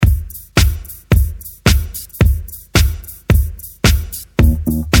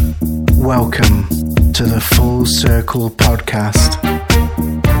Welcome to the Full Circle podcast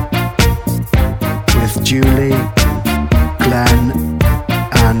with Julie, Glenn,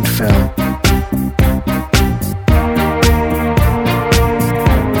 and Phil.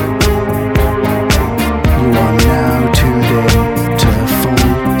 You are now tuned in to the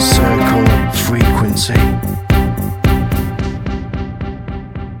Full Circle frequency.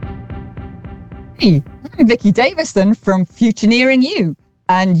 Hey, I'm Vicky Davison from Futureneering You,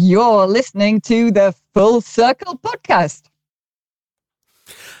 and you're listening to the Full Circle podcast.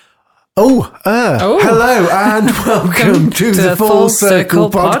 Hello and welcome to the Full Circle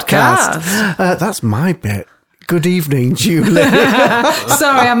podcast. That's my bit. Good evening, Julie.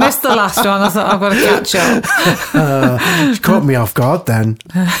 Sorry, I missed the last one. I thought I've got to catch up. You caught me off guard then.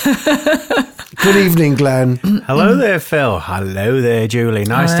 Good evening, Glenn. Hello there, Phil. Hello there, Julie.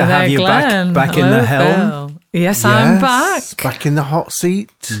 Nice Hello to have there, you Glenn. back in the helm. Phil. Yes, I'm back. Back in the hot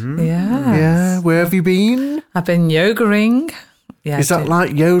seat. Yeah. Yeah, where have you been? I've been yogaing. Yeah, Is that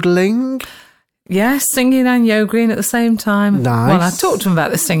like yodeling? Yes, singing and yogaing at the same time. Nice. Well, I talked to them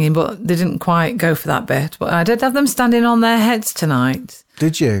about the singing, but they didn't quite go for that bit. But I did have them standing on their heads tonight.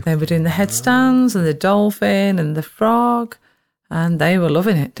 Did you? They were doing the headstands and the dolphin and the frog, and they were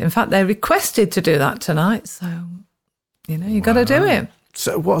loving it. In fact, they requested to do that tonight. So, you got to do it.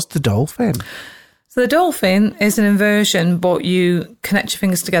 So what's the dolphin? So the dolphin is an inversion, but you connect your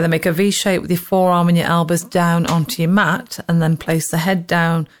fingers together, make a V shape with your forearm and your elbows down onto your mat, and then place the head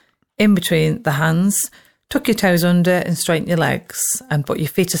down in between the hands, tuck your toes under and straighten your legs, but your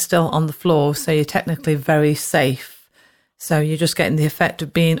feet are still on the floor, so you're technically very safe. So you're just getting the effect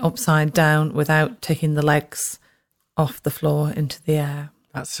of being upside down without taking the legs off the floor into the air.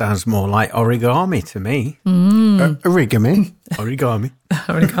 That sounds more like origami to me. Origami? Origami.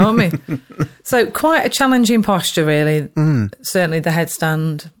 Origami. So quite a challenging posture, really. Certainly the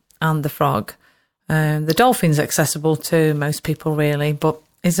headstand and the frog. The dolphin's accessible to most people, really, but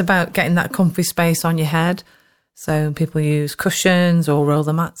it's about getting that comfy space on your head. So people use cushions or roll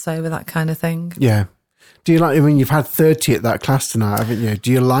the mats over, that kind of thing. Yeah. Do you like, I mean, you've had 30 at that class tonight, haven't you? Do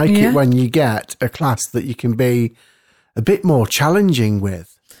you like it when you get a class that you can be a bit more challenging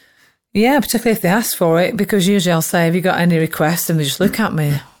with? Yeah, particularly if they ask for it, because usually I'll say, have you got any requests? And they just look at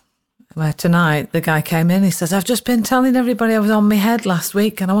me. Where tonight, the guy came in, he says, I've just been telling everybody I was on my head last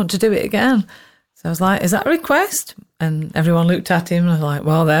week and I want to do it again. So I was like, is that a request? And everyone looked at him and I was like,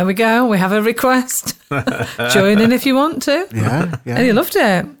 well, there we go. We have a request. Join in if you want to. Yeah. And he loved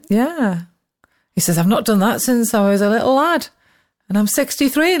it. Yeah. He says, I've not done that since I was a little lad. And I'm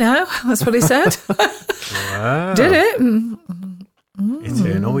 63 now. That's what he said. Wow. Did it.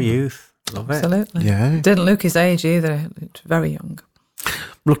 Eternal youth. Love it. Absolutely. Yeah. Didn't look his age either. He looked very young.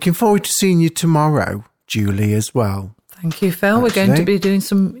 Looking forward to seeing you tomorrow, Julie, as well. Thank you, Phil. We're going to be doing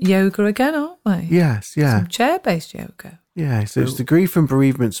some yoga again, aren't we? Yes, yeah. Some chair-based yoga. Yeah, so it's the Grief and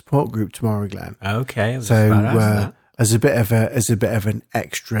Bereavement Support Group tomorrow, Glenn. Okay. So as a bit of an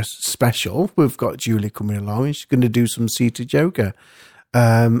extra special, we've got Julie coming along and she's going to do some seated yoga.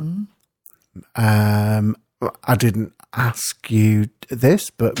 I didn't ask you this,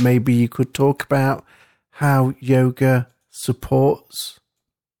 but maybe you could talk about how yoga supports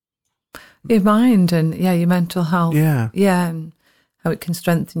your mind and your mental health. Yeah, and how it can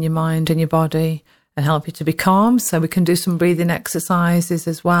strengthen your mind and your body and help you to be calm. So we can do some breathing exercises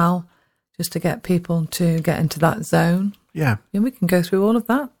as well, just to get people to get into that zone. Yeah, and we can go through all of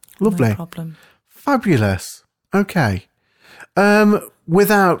that. Lovely, no problem. Fabulous. Okay,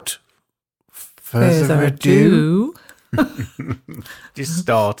 without further ado. Just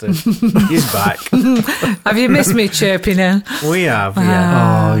started. He's back. Have you missed me chirping in? We have,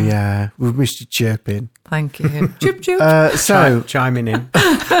 yeah. Oh, yeah. We've missed you chirping. Thank you. Chirp, chirp. Chiming in.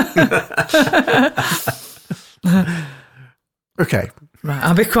 Okay. Right,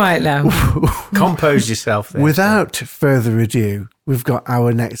 I'll be quiet now. Compose yourself there. Without further ado, we've got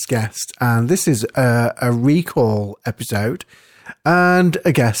our next guest, and this is a recall episode and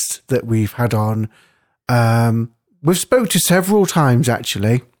a guest that we've had on. We've spoke to several times,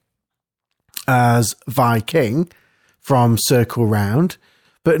 actually, as Viking from Circle Round.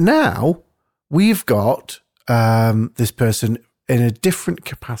 But now we've got this person in a different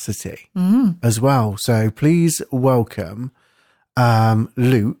capacity as well. So please welcome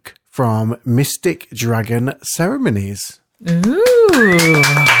Luke from Mystic Dragon Ceremonies. Ooh.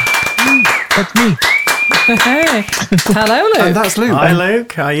 That's me. Hey. Hello, Luke. And that's Luke. Hi,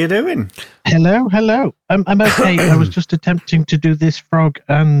 Luke. How you doing? Hello. I'm okay. I was just attempting to do this frog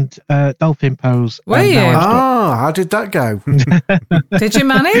and dolphin pose. Were you? How did that go? Did you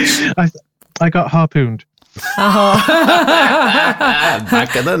manage? I got harpooned. Back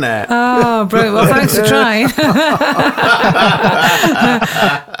of the net. Oh, brilliant. Well, thanks for trying.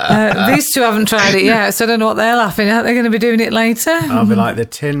 These two haven't tried it yet, so I don't know what they're laughing at. They're going to be doing it later. I'll be like the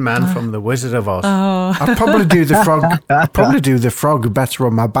Tin Man from The Wizard of Oz. Oh, I'd probably do the frog. I'd probably do the frog better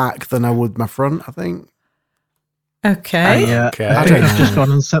on my back than I would my front, I think. okay. Okay. I think I've just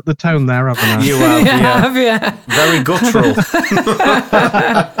gone and set the tone there, haven't I? You have, yeah. Have you? Very guttural.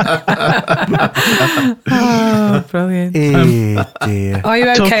 Oh, brilliant. Dear. Are you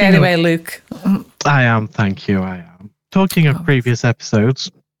Talking okay anyway, Luke? I am, thank you, I am. Talking of previous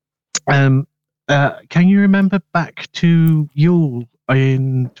episodes, can you remember back to Yule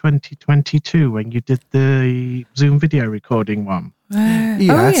in 2022 when you did the Zoom video recording one? Oh,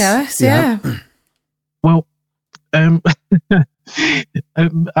 Yes. yes, Yeah. yeah. Well, I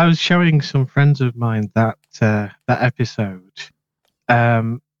was showing some friends of mine that episode,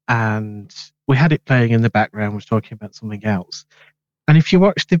 and we had it playing in the background. Was talking about something else, and if you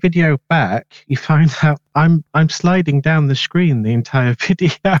watch the video back, you find out I'm sliding down the screen the entire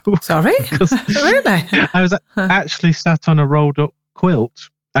video. Sorry? Really? I was actually sat on a rolled up quilt,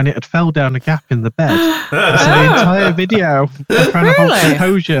 and it had fell down a gap in the bed. So the entire video, I'm trying to hold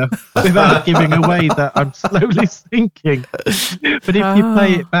composure without giving away that I'm slowly sinking. But if you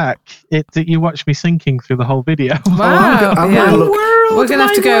play it back, you watch me sinking through the whole video. Wow. I'm yeah. gonna look. We're going to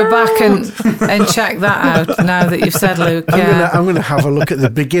have to go back and check that out now that you've said, Luke. Yeah. I'm gonna have a look at the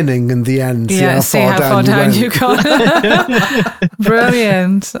beginning and the end. Yeah, see how far down you got.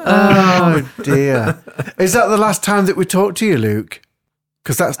 Brilliant. Oh dear! Is that the last time that we talked to you, Luke?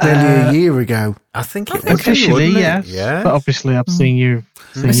 Because that's nearly a year ago. I think it think would be, Officially, wouldn't it? yes. Yeah. But obviously, I've seen you.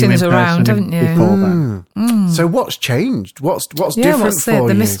 Seen us around, haven't you? Before that. So what's changed? What's Yeah, different what's for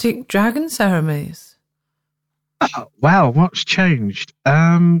the you? mystic dragon ceremonies? Wow, what's changed?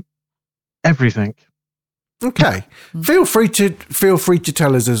 Everything. Okay, feel free to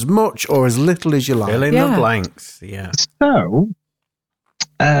tell us as much or as little as you like. Fill in Yeah. the blanks. Yeah. So,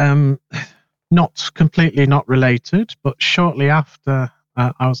 not completely not related, but shortly after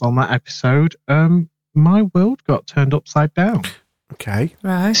I was on that episode, my world got turned upside down. Okay,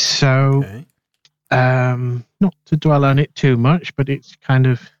 Right. So, Okay. not to dwell on it too much, but it's kind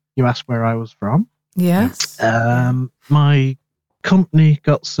of, you asked where I was from. Yes. My company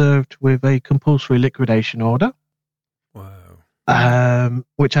got served with a compulsory liquidation order, Wow.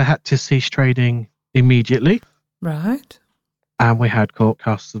 which I had to cease trading immediately. Right. And we had court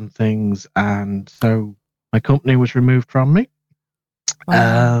costs and things, and so my company was removed from me.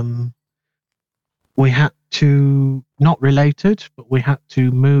 Wow. We had to, not related, but we had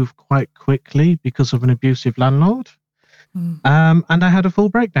to move quite quickly because of an abusive landlord. Mm. And I had a full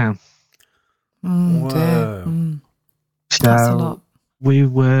breakdown. Mm, dear. Whoa. Mm. That's a So lot. we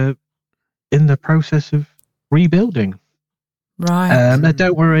were in the process of rebuilding. Right. But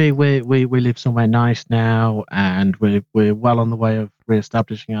don't worry, we live somewhere nice now, and we're well on the way of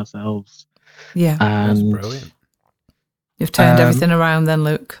re-establishing ourselves. Yeah. That's And brilliant. You've turned everything around then,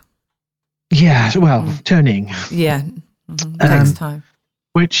 Luke. yeah, well, turning, Yeah. Mhm. Takes time.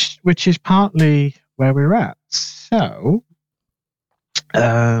 which is partly where we're at. So,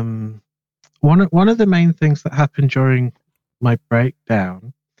 one of the main things that happened during my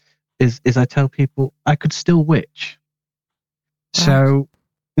breakdown is I tell people I could still witch. So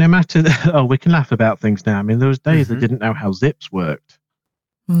no matter we can laugh about things now. I mean, there was days I didn't know how zips worked,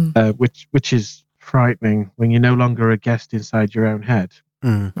 Mm. which is frightening when you're no longer a guest inside your own head.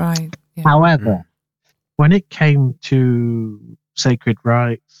 Right. Yeah. However, when it came to sacred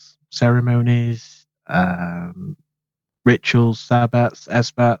rites, ceremonies, rituals, sabbats,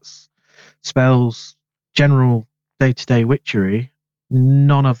 esbats, spells, general day-to-day witchery,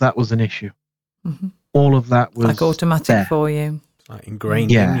 none of that was an issue. Mm-hmm. All of that was Like automatic there. for you. It's like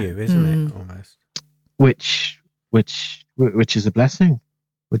ingrained Yeah. in you, isn't it? Almost. which is a blessing.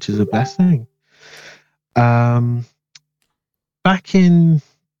 Which is a blessing. Back in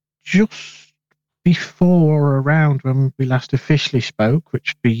just before or around when we last officially spoke,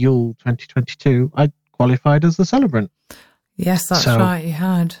 which would be Yule 2022, I qualified as the celebrant. Yes, that's So- right. You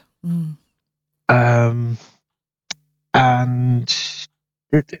had. Mm. And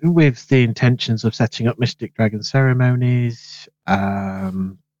with the intentions of setting up Mystic Dragon ceremonies,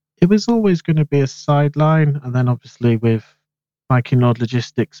 it was always going to be a sideline. And then obviously with Viking Lord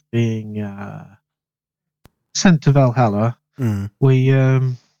Logistics being sent to Valhalla, we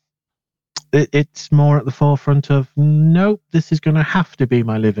it's more at the forefront of, nope, this is going to have to be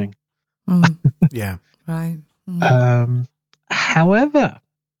my living. Mm. Yeah. Right. Mm. However,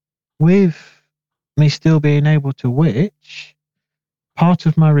 with me still being able to witch, part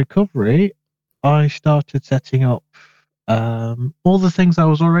of my recovery I started setting up all the things I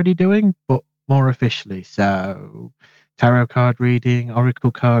was already doing, but more officially. So tarot card reading,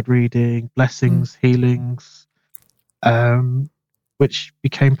 oracle card reading, blessings, healings, which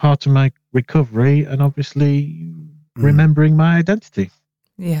became part of my recovery and obviously remembering my identity.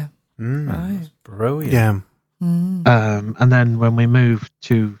 Yeah. Right. That's brilliant. Yeah. And then when we moved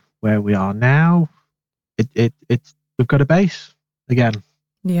to where we are now, it's we've got a base again.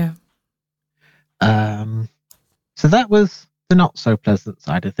 Yeah. So that was the not so pleasant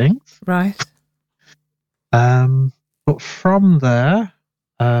side of things. Right. But from there,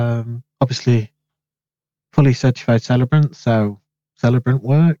 obviously, fully certified celebrant, so celebrant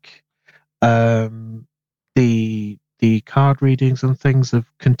work. The card readings and things have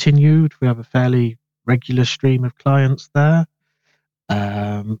continued. We have a fairly regular stream of clients there.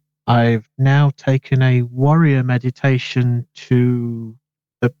 I've now taken a warrior meditation to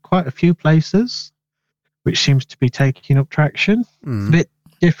quite a few places, which seems to be taking up traction. It's a bit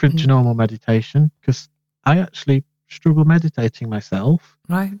different to normal meditation because I actually struggle meditating myself.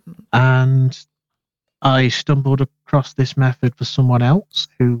 Right. And I stumbled across this method for someone else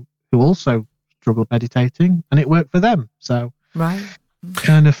who also struggled meditating, and it worked for them. So Right.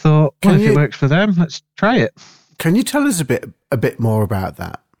 kind of thought, well, if it works for them, let's try it. Can you tell us a bit more about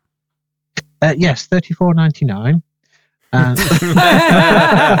that? Yes, $34.99. And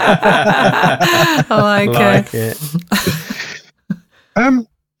I like it.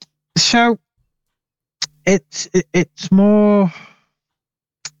 So it's more.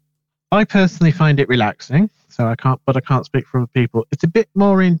 I personally find it relaxing, so I can't speak for other people. It's a bit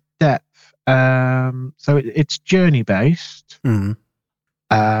more in depth. So it's journey based.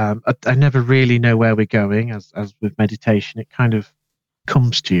 I never really know where we're going, as with meditation, it kind of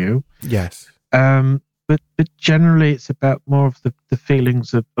comes to you. Yes. But generally, it's about more of the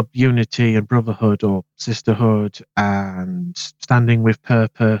feelings of unity and brotherhood or sisterhood and standing with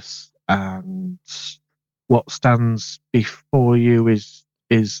purpose, and what stands before you is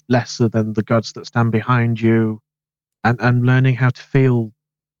lesser than the gods that stand behind you, and learning how to feel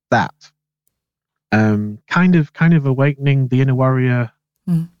that. Kind of awakening the inner warrior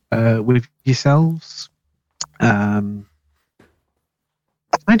with yourselves.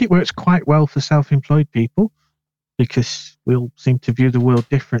 I find it works quite well for self-employed people because we all seem to view the world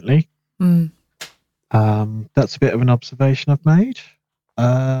differently. That's a bit of an observation I've made.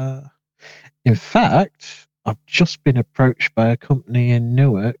 In fact, I've just been approached by a company in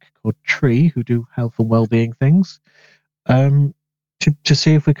Newark called Tree, who do health and well-being things, to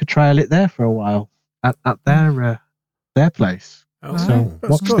see if we could trial it there for a while at their place. Oh, So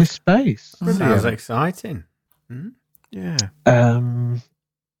that's watch good. this space. Sounds exciting. Yeah.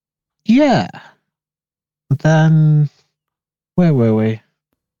 Yeah. Then where were we?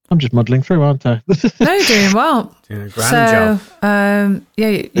 I'm just muddling through, aren't I? No, you're doing well. Doing a grand job.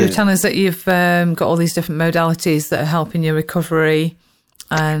 You're telling us that you've got all these different modalities that are helping your recovery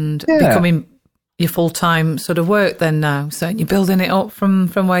and becoming your full-time sort of work then now. So you're building it up from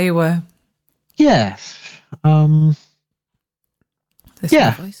where you were. Yes. That's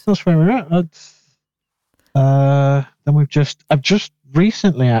where we're at. Then I've just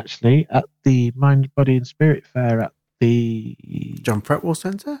recently actually at the Mind, Body and Spirit Fair at the John Fretwell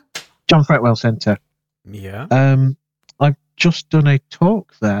Centre? John Fretwell Centre. Yeah. I've just done a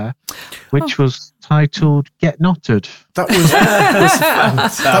talk there, which was titled "Get Knotted." That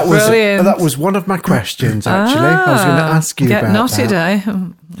was Brilliant. that was one of my questions. Actually, I was going to ask you Get about knotted, that. eh?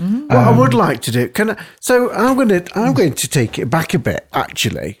 What I would like to do, I'm going to take it back a bit.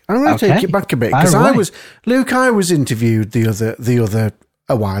 Actually, I'm going to take it back a bit because I was interviewed the other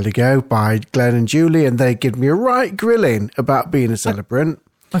a while ago by Glenn and Julie, and they gave me a right grilling about being a celebrant.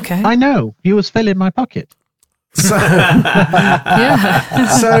 Okay. I know you was filling my pocket. So, Yeah.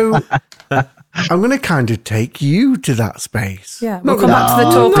 so I'm going to kind of take you to that space. Yeah. We'll come back to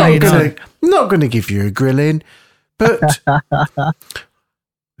the talk later. Not going to give you a grilling, but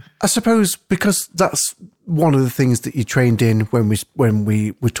I suppose because that's one of the things that you trained in when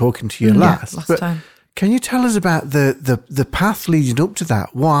we were talking to you last. Last But time. can you tell us about the path leading up to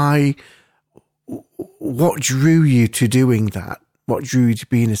that? Why? What drew you to doing that? What drew you to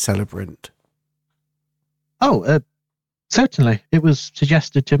being a celebrant? Oh, certainly. It was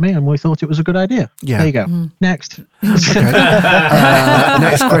suggested to me, and we thought it was a good idea. Yeah. There you go. Next. Okay.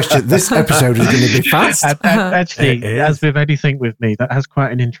 Next question. This episode is going to be fast. Actually, It is. as with anything with me, that has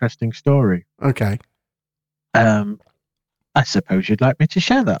quite an interesting story. Okay. I suppose you'd like me to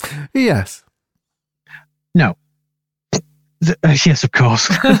share that. Yes. No. Yes, of course.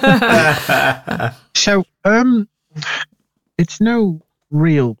 So, it's no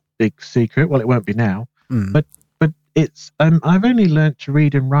real big secret. Well, it won't be now. Mm. But it's I've only learnt to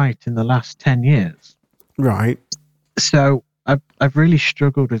read and write in the last 10 years. Right. So I've really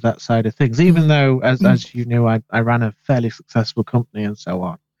struggled with that side of things, even though, as you knew, I ran a fairly successful company and so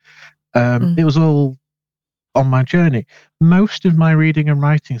on. It was all on my journey. Most of my reading and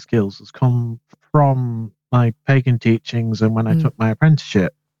writing skills has come from my pagan teachings and when I took my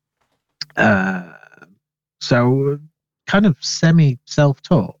apprenticeship. So kind of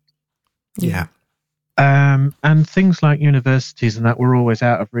semi-self-taught. Yeah. And things like universities and that were always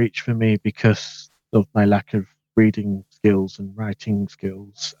out of reach for me because of my lack of reading skills and writing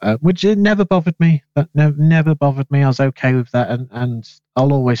skills, which it never bothered me. That never bothered me. I was okay with that, and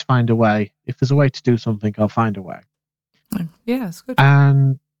I'll always find a way. If there's a way to do something, I'll find a way. Yeah, it's good.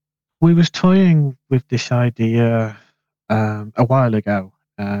 And we was toying with this idea a while ago,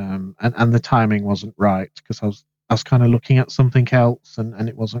 and the timing wasn't right because I was kind of looking at something else, and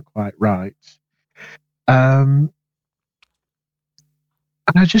it wasn't quite right. And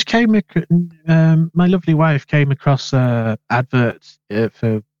I just came. My lovely wife came across adverts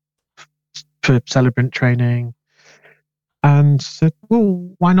for celebrant training, and said,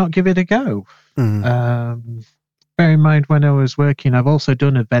 "Well, why not give it a go?" Bear in mind, when I was working, I've also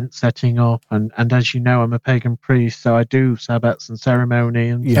done event setting up, and as you know, I'm a pagan priest, so I do sabbats and ceremony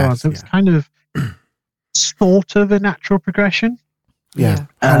and so on. So it's kind of sort of a natural progression. Yeah,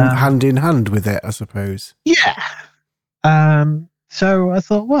 hand in hand with it, I suppose. Yeah. So I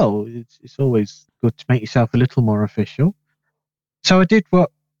thought, well, it's always good to make yourself a little more official. So I did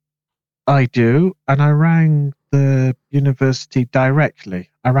what I do, and I rang the university directly.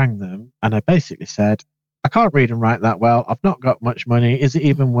 I rang them, and I basically said, I can't read and write that well. I've not got much money. Is it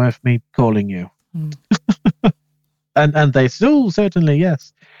even worth me calling you? And they said, oh, certainly,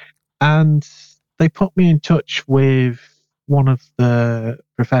 yes. And they put me in touch with one of the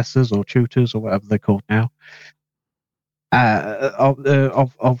professors or tutors or whatever they're called now of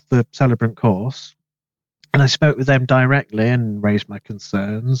the celebrant course, and I spoke with them directly and raised my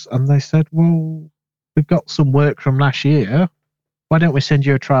concerns, and they said, well, we've got some work from last year, why don't we send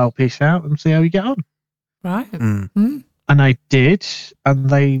you a trial piece out and see how you get on? Right. And I did, and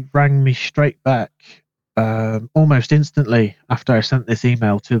they rang me straight back almost instantly after I sent this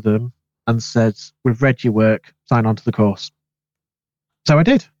email to them and said, we've read your work, sign on to the course. So I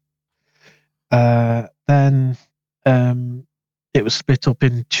did. Then it was split up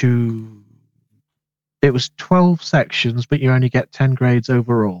into, it was 12 sections, but you only get 10 grades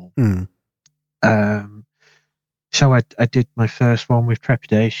overall. So I did my first one with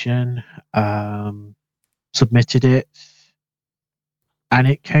trepidation, submitted it, and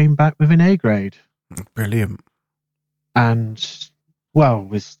it came back with an A grade. Brilliant. And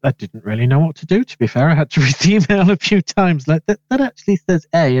well, I didn't really know what to do, to be fair. I had to read the email a few times. Like that actually says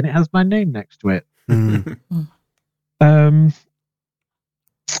A and it has my name next to it.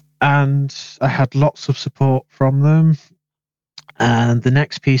 And I had lots of support from them. And the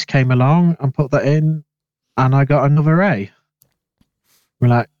next piece came along and put that in, and I got another A. We're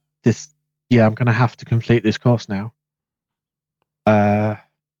like, I'm going to have to complete this course now. And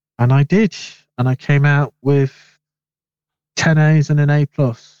I did. And I came out with 10 A's and an A+.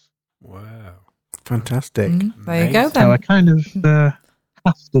 Wow. Fantastic. There you go then. So I kind of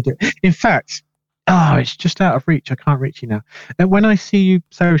have to do it. In fact, it's just out of reach. I can't reach you now. And when I see you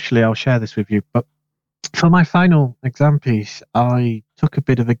socially, I'll share this with you. But for my final exam piece, I took a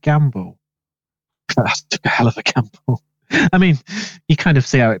bit of a gamble. I took a hell of a gamble. I mean, you kind of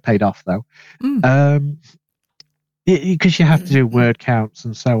see how it paid off, though. Because you have to do word counts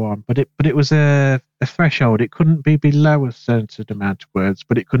and so on. But it was a threshold. It couldn't be below a certain amount of words,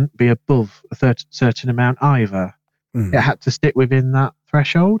 but it couldn't be above a certain amount either. It had to stick within that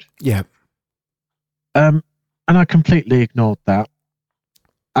threshold. Yeah. And I completely ignored that.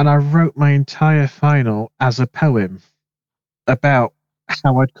 And I wrote my entire final as a poem about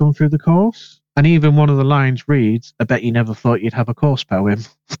how I'd come through the course. And even one of the lines reads, I bet you never thought you'd have a course poem.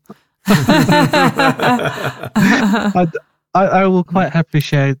 I will quite happily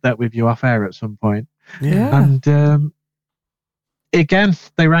share that with you off air at some point. Yeah. And again,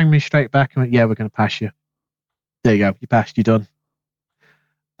 they rang me straight back and went, yeah, we're going to pass you. There you go. You passed. You're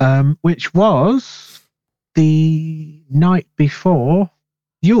done. Which was the night before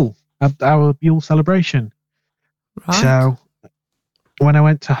Yule, our Yule celebration. Right. So when I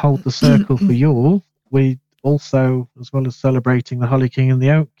went to hold the circle for Yule, we also, as well as celebrating the Holly King and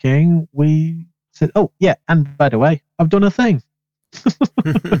the Oak King, we said, oh, yeah, and by the way, I've done a thing.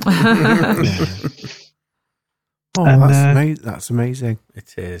 That's amazing.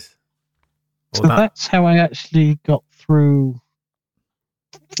 It is. Well, so that's how I actually got through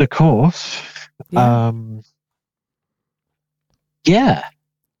the course. Yeah. Yeah,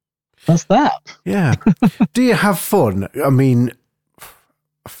 that's that. Yeah. Do you have fun? I mean,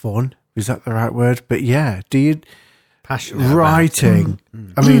 fun, is that the right word? But yeah, do you... Passionate writing.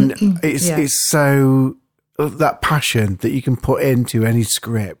 I mean, it's Yeah. it's so... that passion that you can put into any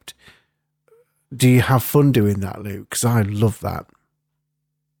script. Do you have fun doing that, Luke? Because I love that.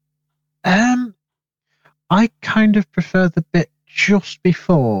 I kind of prefer the bit just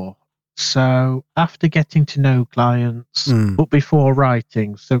before. So after getting to know clients, but before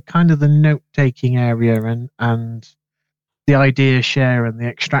writing. So kind of the note-taking area and the idea share and the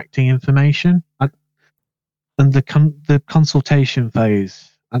extracting information and the consultation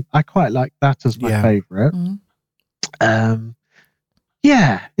phase. And I quite like that as my favourite.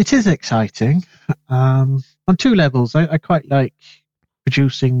 Yeah, it is exciting. On two levels, I quite like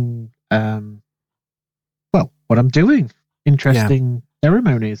producing, what I'm doing. Interesting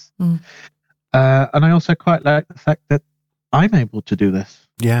ceremonies. And I also quite like the fact that I'm able to do this.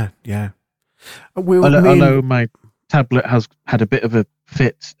 Yeah. Although my tablet has had a bit of a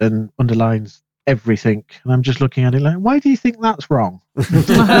fit and underlines everything, and I'm just looking at it like, why do you think that's wrong? Don't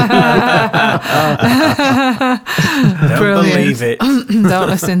believe it. Don't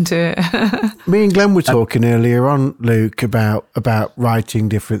listen to it. Me and Glenn were talking earlier on, Luke, about writing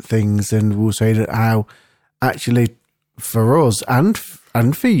different things, and we'll say that how actually for us and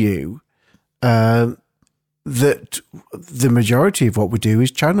for you, that the majority of what we do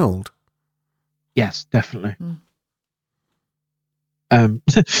is channeled. Yes, definitely.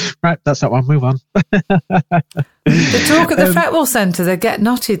 Right, that's that one. Move on. The talk at the Fretwell Centre, they get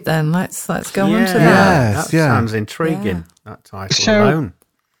knotted then. Let's go on to that. That sounds intriguing, that title alone.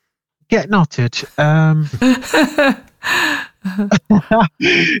 Get knotted.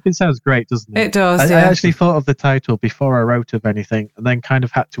 It sounds great, doesn't it? It does, I actually thought of the title before I wrote of anything, and then kind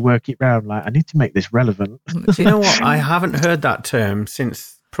of had to work it round. Like, I need to make this relevant. Do you know what? I haven't heard that term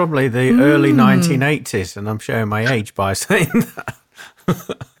since probably the early 1980s, and I'm showing my age by saying that.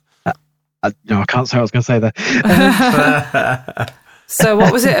 No, I can't say what I was going to say there. So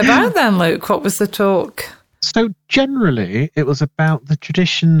what was it about then, Luke? What was the talk? So generally, it was about the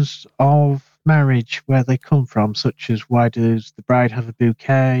traditions of marriage, where they come from, such as why does the bride have a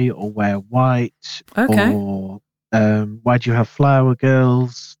bouquet or wear white, or why do you have flower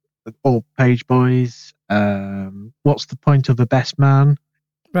girls or page boys? What's the point of a best man?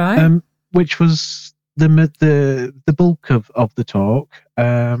 Right. Which was the bulk of the talk,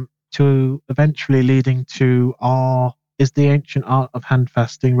 to eventually leading to is the ancient art of hand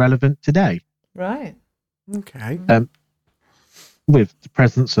fasting relevant today? Right. Okay. With the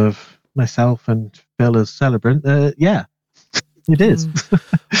presence of myself and Phil as celebrant, yeah, it is.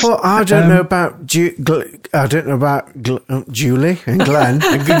 Well, I don't know about Julie and Glenn.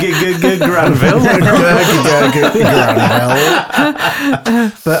 Granville.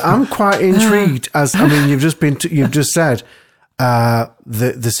 But I'm quite intrigued. You've just said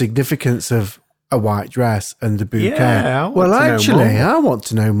the significance of a white dress and the bouquet. Yeah, I want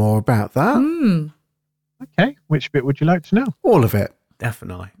to know more about that. Okay, which bit would you like to know? All of it,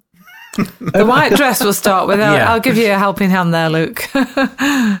 definitely. The white dress we'll start with. I'll give you a helping hand there, Luke.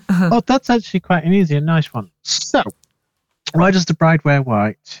 Oh, that's actually quite an easy and nice one. So, why does the bride wear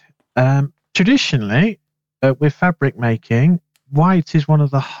white? Traditionally, with fabric making, white is one of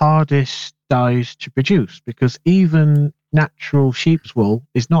the hardest dyes to produce, because even natural sheep's wool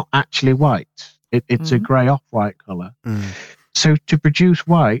is not actually white. It's a grey off-white colour. So to produce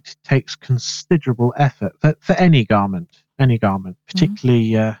white takes considerable effort for any garment,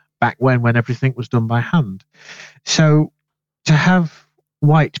 particularly back when everything was done by hand. So to have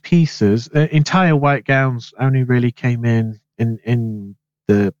white pieces, entire white gowns only really came in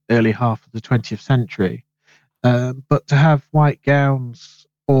the early half of the 20th century. But to have white gowns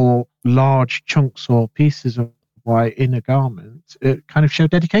or large chunks or pieces of white in a garment, it kind of showed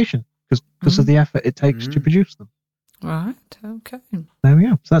dedication because of the effort it takes to produce them. Right, okay. There we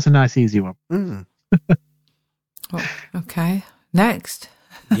go. So that's a nice, easy one. Well, okay, next.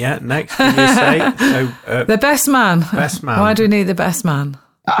 Yeah, next, did you say? So, the best man. Best man. Why do we need the best man?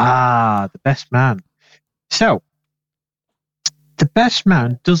 The best man. So, the best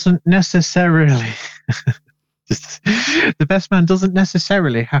man doesn't necessarily... the best man doesn't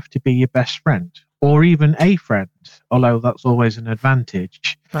necessarily have to be your best friend, or even a friend, although that's always an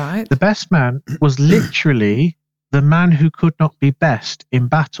advantage. Right. The best man was literally the man who could not be best in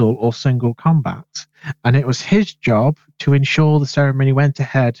battle or single combat, and it was his job to ensure the ceremony went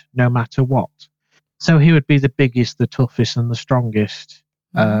ahead no matter what. So he would be the biggest, the toughest, and the strongest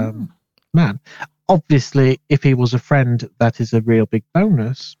man. obviously, if he was a friend, that is a real big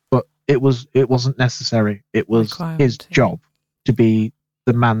bonus. But it wasn't necessary. It was Requirement, his yeah. job to be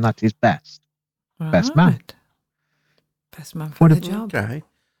the man that is best. Best man. Right. Best man for What the a- job. Okay.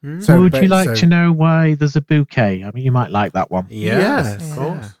 So would you like to know why there's a bouquet? I mean, you might like that one. Yes, Yes. of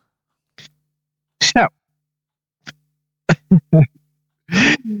course. So,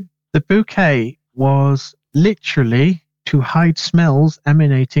 the bouquet was literally to hide smells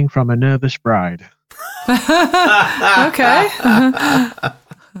emanating from a nervous bride. Okay.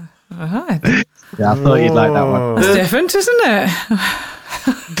 Right. Yeah, I thought you'd like that one. It's different, isn't it?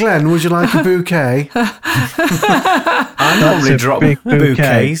 Glenn, would you like a bouquet? I normally a drop big bouquet.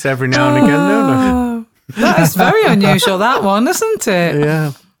 bouquets every now and again, don't I? That is very unusual, that one, isn't it?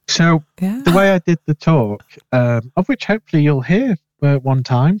 Yeah. So, Yeah. the way I did the talk, of which hopefully you'll hear one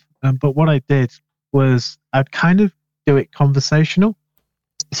time, but what I did was I'd kind of do it conversational.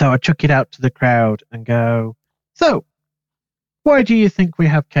 So I'd chuck it out to the crowd and go, so, why do you think we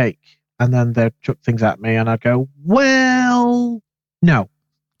have cake? And then they'd chuck things at me and I'd go, well, no.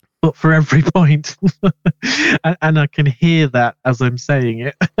 But for every point. and I can hear that as I'm saying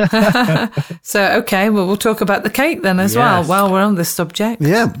it. So, okay, well, we'll talk about the cake then as well Yes. while we're on this subject.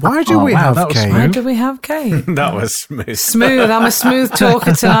 Yeah. Why do Oh, we wow, have that was cake? Why do we have cake? That was smooth. Smooth. I'm a smooth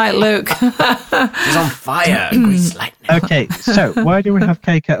talker tonight, Luke. She's on fire. Grease lightning. Okay, so why do we have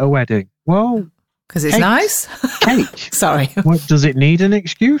cake at a wedding? Well, Because it's Cake. nice. cake. Sorry. What, does it need an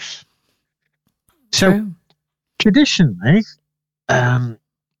excuse? So True. traditionally,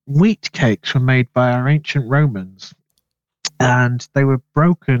 wheat cakes were made by our ancient Romans, and they were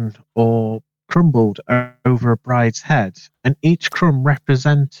broken or crumbled over a bride's head, and each crumb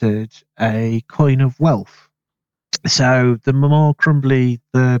represented a coin of wealth. So the more crumbly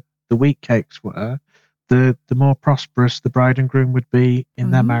the wheat cakes were, the more prosperous the bride and groom would be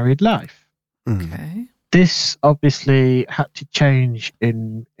in their married life. Okay. This obviously had to change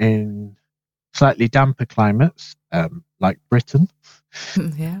in slightly damper climates, like Britain,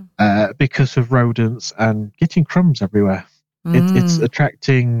 Yeah. because of rodents and getting crumbs everywhere. It's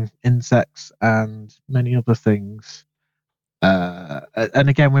attracting insects and many other things. And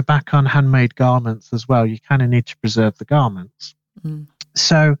again, we're back on handmade garments as well. You kind of need to preserve the garments. Mm.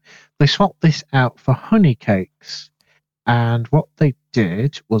 So they swapped this out for honey cakes. And what they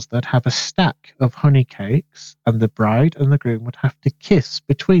did was they'd have a stack of honey cakes, and the bride and the groom would have to kiss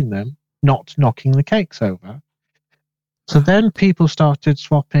between them, not knocking the cakes over. So then people started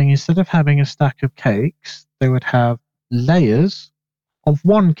swapping. Instead of having a stack of cakes, they would have layers of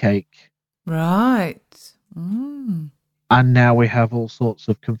one cake. Right. Mm. And now we have all sorts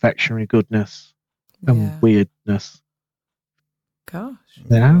of confectionery goodness and Yeah. weirdness. Gosh.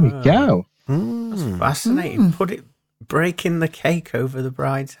 There we go. That's fascinating. Breaking the cake over the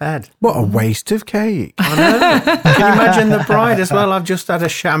bride's head. What a waste of cake. I know. Can you imagine the bride as well? I've just had a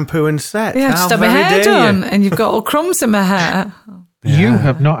shampoo and set. Yeah, How just have my very hair dare you? done, and you've got all crumbs in my hair. You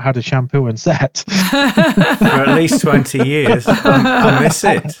have not had a shampoo and set. For at least 20 years. I miss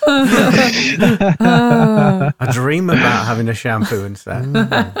it. I dream about having a shampoo and set.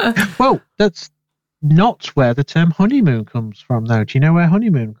 Well, that's not where the term honeymoon comes from, though. Do you know where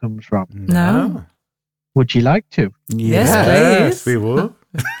honeymoon comes from? No. Would you like to? Yes, Yes, please. we will.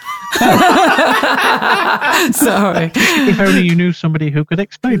 Sorry. If only you knew somebody who could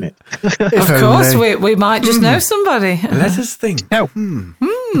explain it. Of course, we might just know somebody. Let us think. Now,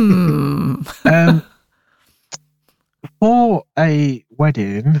 Hmm. for a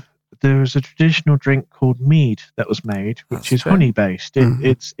wedding, there is a traditional drink called mead that was made, which That's is true. honey-based.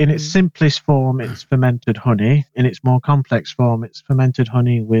 It's in its simplest form, it's fermented honey. In its more complex form, it's fermented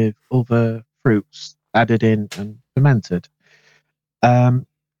honey with other fruits added in and fermented.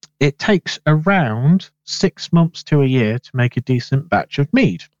 It takes around 6 months to a year to make a decent batch of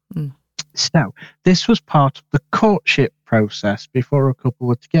mead. Mm. So this was part of the courtship process before a couple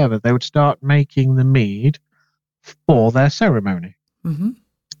were together. They would start making the mead for their ceremony. Mhm.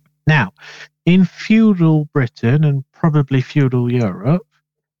 Now, in feudal Britain and probably feudal Europe,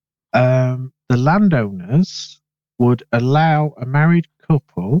 the landowners would allow a married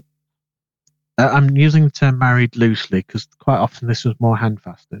couple. I'm using the term married loosely because quite often this was more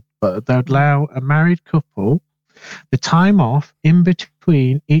handfasted, but they'd allow a married couple the time off in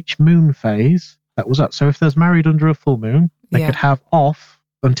between each moon phase that was up. So if there's married under a full moon, they Yeah. could have off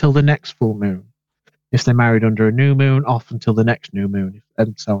until the next full moon. If they're married under a new moon, off until the next new moon,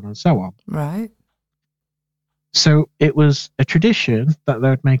 and so on and so on. Right. So it was a tradition that they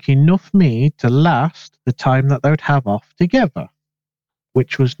would make enough mead to last the time that they would have off together,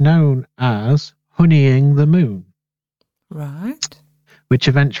 which was known as honeying the moon. Right. which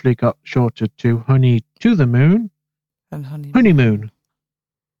eventually got shortened to Honey to the Moon And Honeymoon.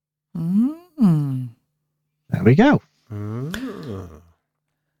 Mm. There we go.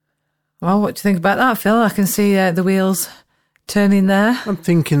 Well, what do you think about that, Phil? I can see the wheels turning there. I'm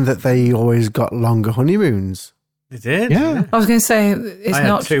thinking that they always got longer honeymoons. They did? Yeah. I was going to say, it's I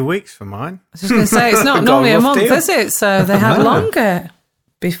not... had 2 weeks for mine. I was just going to say, it's not Got a normally a rough month, deal. is it? So they had longer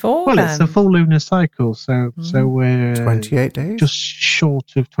before Well, then. it's a full lunar cycle, so we're 28 days? just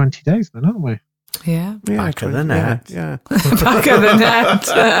short of 20 days then, aren't we? Yeah. Back of the net. Yeah. Back of the net.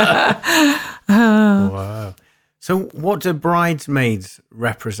 Wow. So what do bridesmaids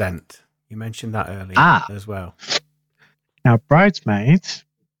represent? You mentioned that earlier as well. Now, bridesmaids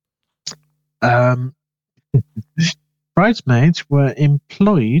were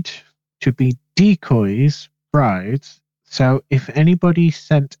employed to be decoys, brides. So if anybody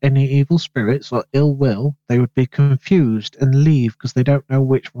sent any evil spirits or ill will, they would be confused and leave because they don't know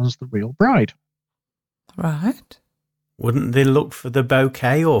which one's the real bride. Right. Wouldn't they look for the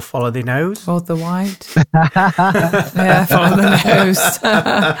bouquet or follow the nose? Or the white. Yeah, follow the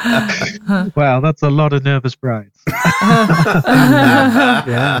nose. Well, that's a lot of nervous brides.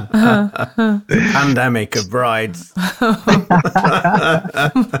 Yeah. The pandemic of brides.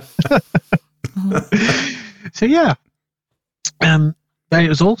 So yeah, it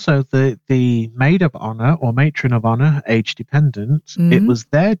was also the maid of honor or matron of honor, age dependent. It was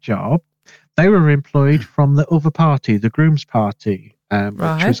their job. They were employed from the other party, the groom's party, which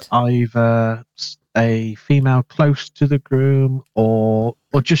was either a female close to the groom or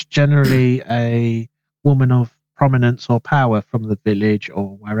just generally a woman of prominence or power from the village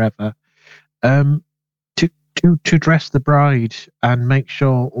or wherever, to dress the bride and make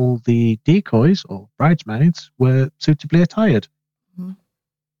sure all the decoys or bridesmaids were suitably attired.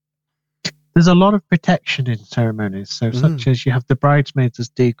 There's a lot of protection in ceremonies, so such as you have the bridesmaids as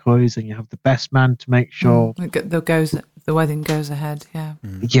decoys and you have the best man to make sure The wedding goes ahead, yeah.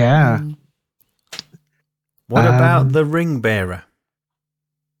 Yeah. What about the ring bearer?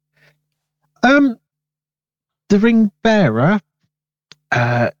 The ring bearer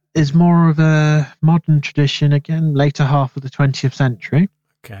is more of a modern tradition, again, later half of the 20th century.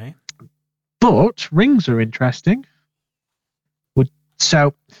 Okay. But rings are interesting.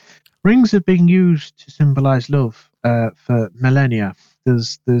 So rings have been used to symbolize love for millennia.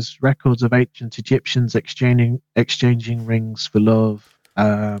 There's records of ancient Egyptians exchanging rings for love.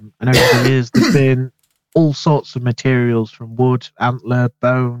 And over the years, there's been all sorts of materials from wood, antler,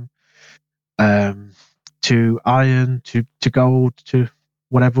 bone, to iron, to gold, to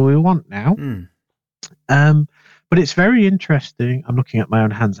whatever we want now. But it's very interesting. I'm looking at my own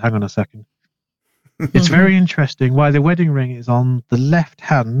hands. Hang on a second. It's very interesting why the wedding ring is on the left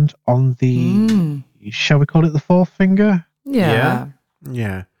hand on the, shall we call it the fourth finger? Yeah.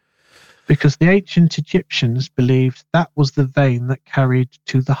 Because the ancient Egyptians believed that was the vein that carried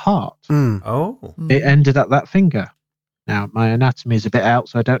to the heart. Oh. It ended at that finger. Now, my anatomy is a bit out,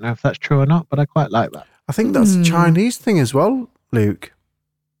 so I don't know if that's true or not, but I quite like that. I think that's a Chinese thing as well, Luke.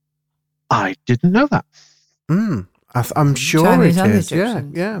 I didn't know that. I'm sure Chinese it and is. Yeah,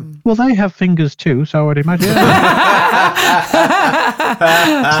 Egyptians. yeah. Well, they have fingers too, so I would imagine. Oh,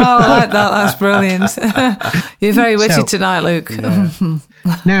 I like that. That's brilliant. You're very witty tonight, Luke. Yeah.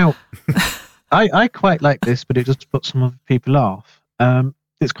 Now, I quite like this, but it just puts some other people off.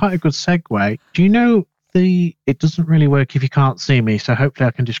 It's quite a good segue. Do you know it doesn't really work if you can't see me, so hopefully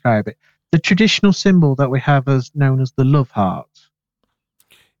I can describe it. The traditional symbol that we have as known as the love heart.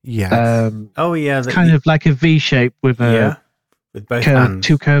 Yeah. Oh, yeah. It's kind of like a V shape with with both hands.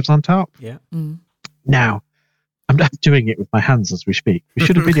 two curves on top. Yeah. Now, I'm not doing it with my hands as we speak. We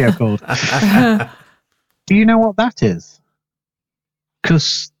should have video called. Do you know what that is?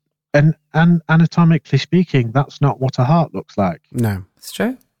 Because, and anatomically speaking, that's not what a heart looks like. No. It's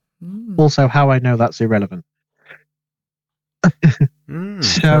true. Also, how I know that's irrelevant.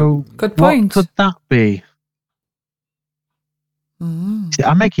 So, Good point. What could that be? See,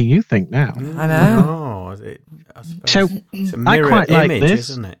 I'm making you think now. I know. Oh, I suppose So, it's a I mirror quite like image, this.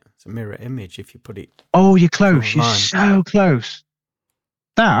 isn't it? It's a mirror image if you put it. Oh, you're close. You're Online. so close.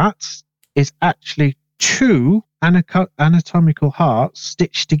 That is actually two anatomical hearts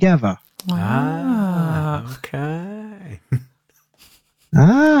stitched together. Okay.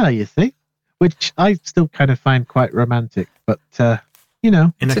 You see? Which I still kind of find quite romantic, but, In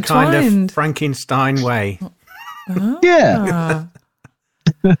a It's kind entwined. of Frankenstein way. yeah.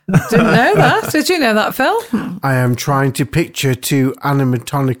 Didn't know that. Did you know that, Phil? I am trying to picture two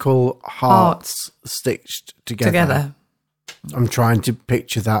anatomical hearts stitched together. I'm trying to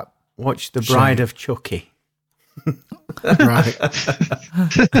picture that. Watch The Bride of Chucky. Right.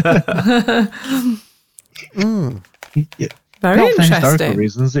 Very Not for historical interesting.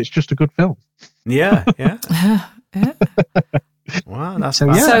 reasons, it's just a good film. Yeah. Yeah. Wow, that's So,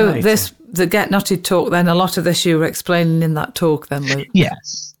 yeah. So fascinating. this, the Get Knotted talk, then a lot of this you were explaining in that talk, then, Luke.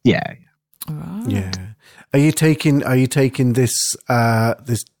 Yes. Yeah. Right. Yeah. Are you taking this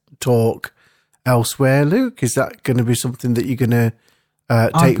this talk elsewhere, Luke? Is that going to be something that you're going to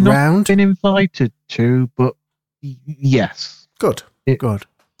take I've not round? been invited to, but yes. Good. It- Good.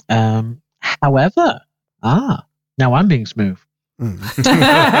 However, now I'm being smooth.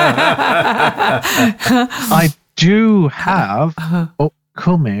 I do have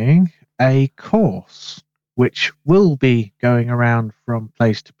upcoming a course which will be going around from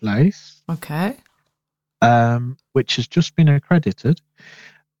place to place, Okay. which has just been accredited,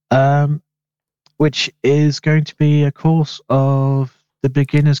 which is going to be a course of the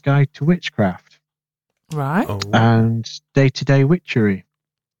Beginner's Guide to Witchcraft Right. Oh, and day-to-day witchery.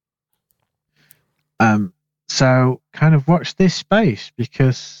 So kind of watch this space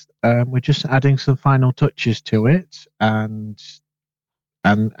because we're just adding some final touches to it and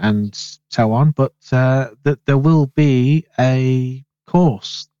so on. But that there will be a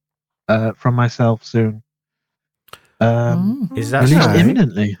course from myself soon. is that Released Okay.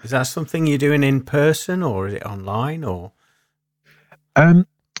 imminently. is that something you're doing in person or is it online or?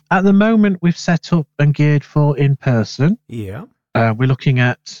 At the moment, we've set up and geared for in person. Yeah. We're looking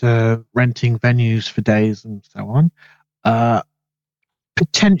at renting venues for days and so on.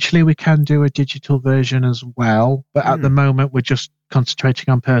 Potentially, we can do a digital version as well, but at the moment, we're just concentrating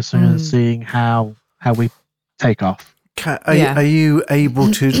on person and seeing how we take off. Are you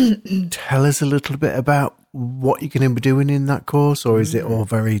able to tell us a little bit about what you're going to be doing in that course, or is it all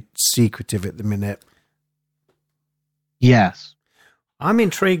very secretive at the minute? Yes. I'm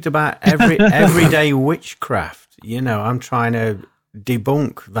intrigued about everyday witchcraft. You know, I'm trying to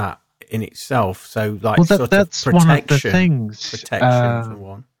debunk that in itself. So, like, Well, sort that's of one protection, of the things. for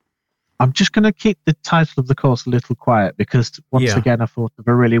one. I'm just going to keep the title of the course a little quiet because, once Yeah. again, I thought of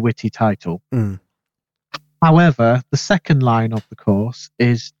a really witty title. Mm. However, the second line of the course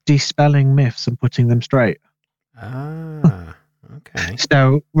is dispelling myths and putting them straight. Okay.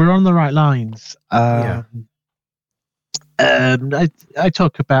 So we're on the right lines. Yeah. I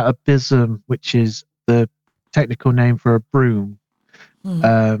talk about a bism, which is the technical name for a broom,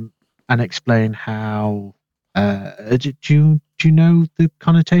 and explain how. Do you know the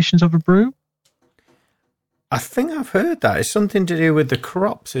connotations of a broom? I think I've heard that. It's something to do with the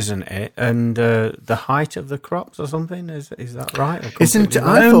crops, isn't it? And the height of the crops or something. Is that right? Or Isn't completely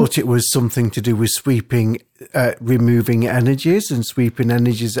I wrong? thought it was something to do with sweeping, removing energies and sweeping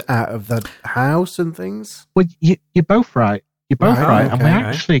energies out of the house and things? Well, you're both right. You're both Right, right, and we're okay.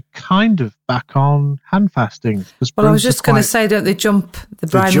 actually kind of back on hand fasting. Well, I was just going to say, don't they jump, the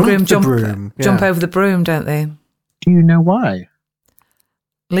bride and groom jump the broom, jump yeah. over the broom, don't they? Do you know why?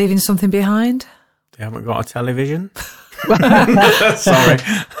 Leaving something behind? They haven't got a television. Sorry,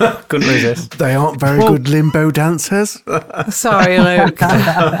 couldn't resist. They aren't very good limbo dancers. Sorry, Luke.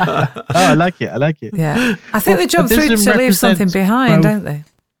 Oh, I like it. Yeah. I think they jump the through bism to leave something represents behind, both don't they?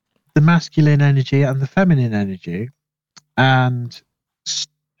 the masculine energy and the feminine energy. And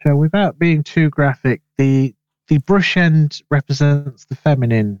so, without being too graphic, the brush end represents the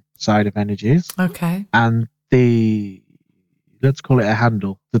feminine side of energies, Okay. and let's call it a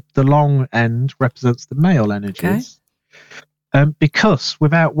handle. The long end represents the male energies. Because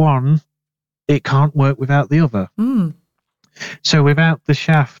without one, it can't work without the other. Mm. So without the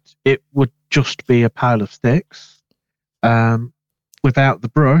shaft, it would just be a pile of sticks. Without the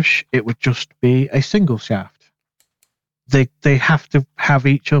brush, it would just be a single shaft. They have to have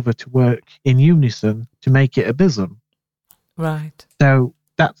each other to work in unison to make it a bism. Right. So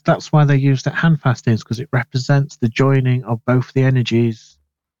that's why they use that hand fasting, because it represents the joining of both the energies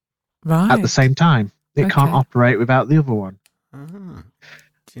Right. at the same time. It can't Okay. operate without the other one. Do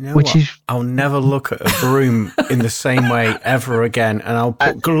you know Which what? is- I'll never look at a broom in the same way ever again, and I'll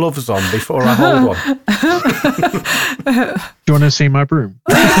put gloves on before I hold one. Do you want to see my broom?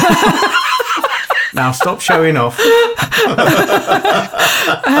 Now stop showing off.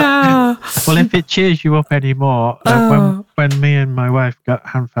 Well, if it cheers you up anymore, when me and my wife got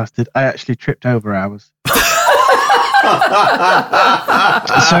hand fasted, I actually tripped over ours.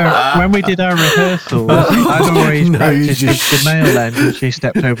 So when we did our rehearsals, I'd always No, you practiced just- the male end and she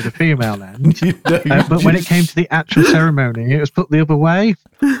stepped over the female end. But when it came to the actual ceremony, it was put the other way,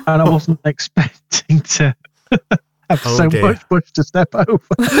 and I wasn't expecting to have Oh, so dear. much bush to step over.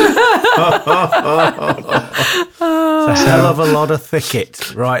 It's a hell of a lot of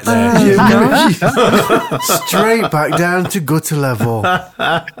thicket right there. Straight back down to gutter level.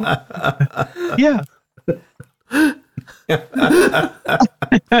 Yeah.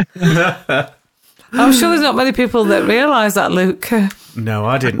 I'm sure there's not many people that realise that, Luke. No,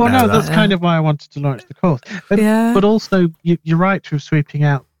 I didn't Well, know no, that. that's kind of why I wanted to launch the course. But also, you're right with sweeping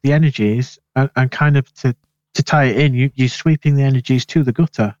out the energies and kind of to tie it in, you're sweeping the energies to the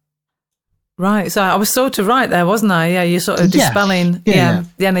gutter. Right, so I was sort of right there, wasn't I? Yeah, you're sort of dispelling the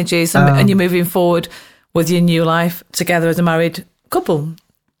energies and you're moving forward with your new life together as a married couple.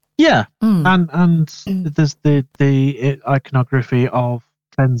 Yeah, and there's the iconography of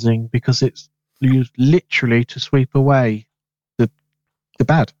cleansing because it's used literally to sweep away the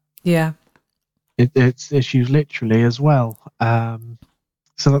bad. Yeah. It's used literally as well.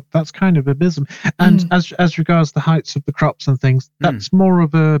 So that's kind of abysm. And as regards the heights of the crops and things, that's more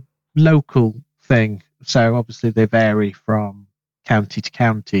of a local thing. So obviously they vary from county to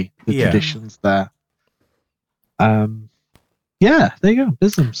county, the traditions there. Yeah, there you go,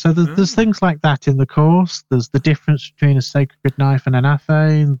 abysm. So there's things like that in the course. There's the difference between a sacred knife and an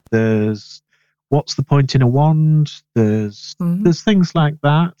aphane. There's what's the point in a wand. There's things like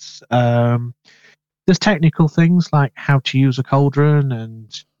that. There's technical things like how to use a cauldron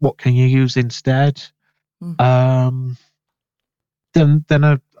and what can you use instead. Then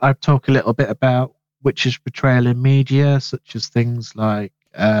I talk a little bit about witches' betrayal in media, such as things like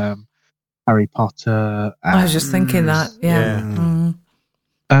Harry Potter. I was just thinking that,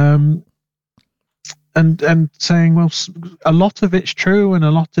 And saying, well, a lot of it's true and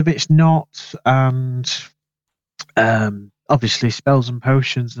a lot of it's not, and obviously spells and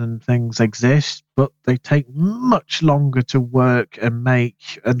potions and things exist, but they take much longer to work and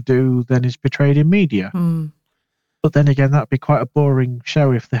make and do than is portrayed in media. But then again, that'd be quite a boring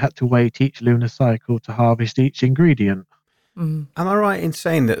show if they had to wait each lunar cycle to harvest each ingredient. Am I right in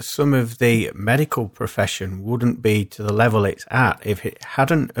saying that some of the medical profession wouldn't be to the level it's at if it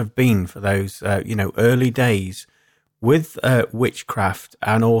hadn't have been for those, early days with witchcraft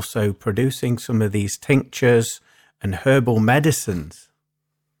and also producing some of these tinctures and herbal medicines?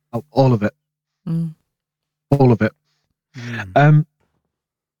 Oh, all of it. All of it.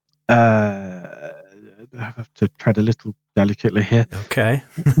 I have to tread a little delicately here. Okay.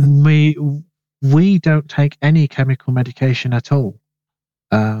 We don't take any chemical medication at all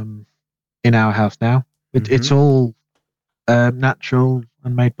in our house now. It's all natural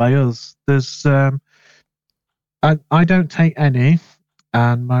and made by us. There's I don't take any,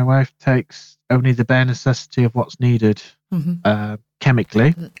 and my wife takes only the bare necessity of what's needed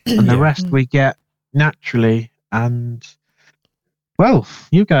chemically, and the rest we get naturally. And well,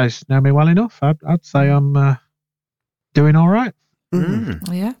 you guys know me well enough. I'd say I'm doing all right.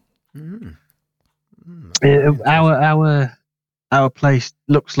 Yeah. Our place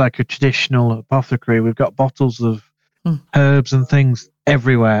looks like a traditional apothecary. We've got bottles of herbs and things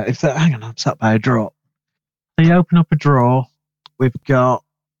everywhere. Hang on, I'm sat by a drawer. So you open up a drawer. We've got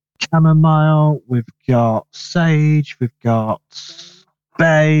chamomile. We've got sage. We've got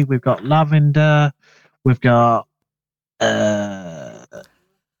bay. We've got lavender. We've got. I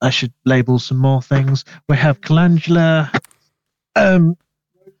should label some more things. We have calendula.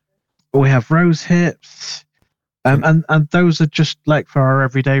 We have rose hips. And those are just like for our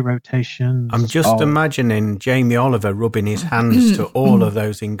everyday rotations. I'm just imagining Jamie Oliver rubbing his hands to all of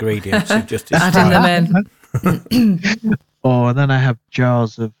those ingredients you've just described. Adding them in. And then I have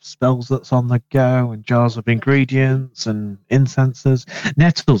jars of spells that's on the go and jars of ingredients and incenses.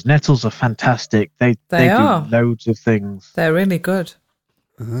 Nettles are fantastic. They do loads of things. They're really good.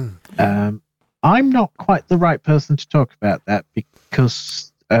 I'm not quite the right person to talk about that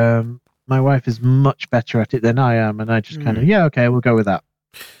because my wife is much better at it than I am, and I just kind of, okay, we'll go with that.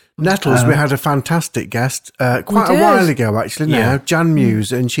 Nettles, we had a fantastic guest quite a while ago, actually, now, Jan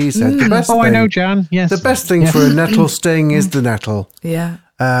Muse, and she said the best thing... I know Jan, yes. The best thing for a nettle sting is the nettle. Yeah.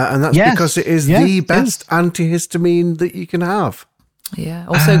 And that's because it is the best antihistamine that you can have. Yeah,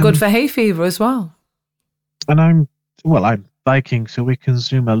 also good for hay fever as well. And I'm Viking, so we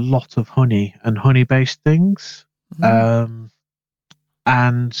consume a lot of honey and honey-based things.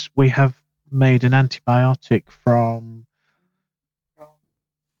 And we have made an antibiotic from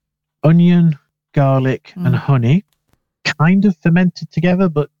onion, garlic, and honey, kind of fermented together,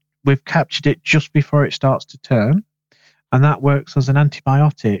 but we've captured it just before it starts to turn, and that works as an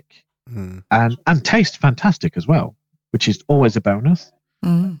antibiotic and tastes fantastic as well, which is always a bonus.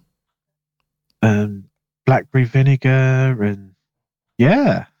 Blackberry vinegar and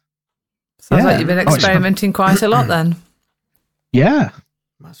Sounds like you've been experimenting quite a lot then. Yeah.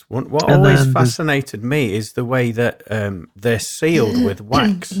 That's what always fascinated me is the way that they're sealed with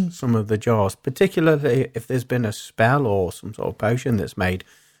wax, some of the jars, particularly if there's been a spell or some sort of potion that's made.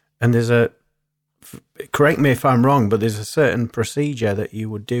 And correct me if I'm wrong, but there's a certain procedure that you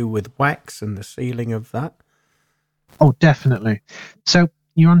would do with wax and the sealing of that. Oh, definitely. So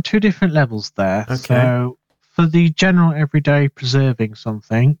you're on 2 different levels there. Okay. So for the general everyday preserving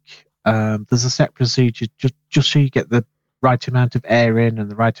something, there's a set procedure just so you get the right amount of air in and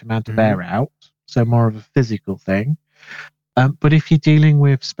the right amount of air out. So more of a physical thing. But if you're dealing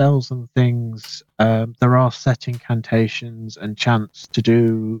with spells and things, there are set incantations and chants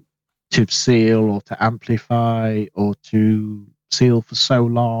to seal or to amplify or to seal for so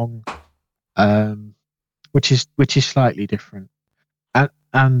long, which is slightly different.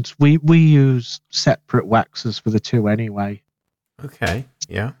 And we use separate waxes for the 2 anyway. Okay,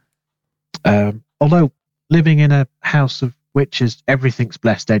 yeah. Although living in a house of witches, everything's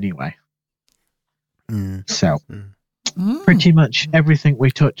blessed anyway. So pretty much everything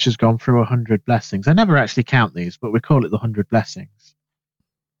we touch has gone through 100 blessings. I never actually count these, but we call it the 100 blessings.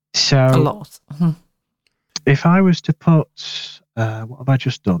 So A lot. if I was to put, what have I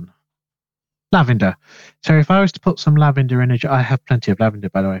just done? Lavender. So if I was to put some lavender in a jar, I have plenty of lavender,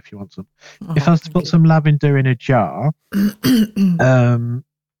 by the way, if you want some. If I was to put some lavender in a jar, the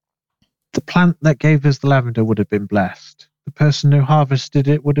plant that gave us the lavender would have been blessed. The person who harvested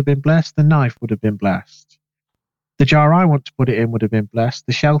it would have been blessed. The knife would have been blessed. The jar I want to put it in would have been blessed.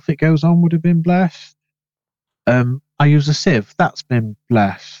 The shelf it goes on would have been blessed. I use a sieve. That's been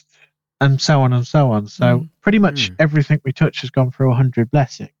blessed. And so on and so on. So pretty much everything we touch has gone through 100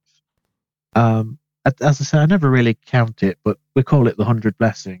 blessings. As I say, I never really count it, but we call it the 100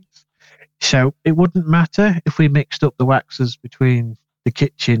 blessings. So it wouldn't matter if we mixed up the waxes between the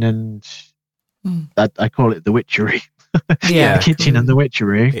kitchen and I call it the witchery. Yeah. The kitchen and the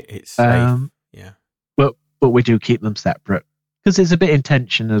witchery. It's safe. Yeah. But we do keep them separate because it's a bit in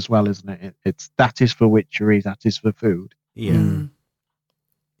tension as well, isn't it? It's that is for witchery, that is for food. Yeah.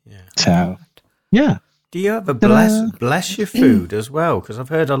 Yeah. So, yeah. Do you ever bless your food as well? Because I've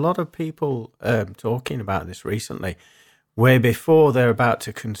heard a lot of people talking about this recently, where before they're about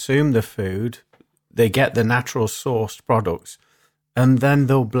to consume the food, they get the natural sourced products, and then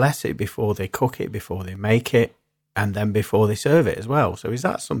they'll bless it before they cook it, before they make it, and then before they serve it as well. So is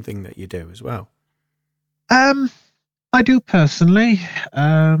that something that you do as well? I do personally.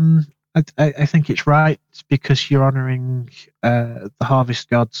 I think it's right because you're honouring the harvest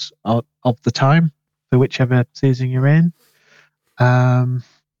gods of the time for whichever season you're in.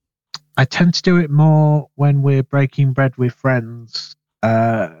 I tend to do it more when we're breaking bread with friends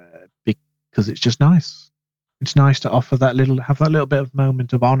because it's just nice. It's nice to have that little bit of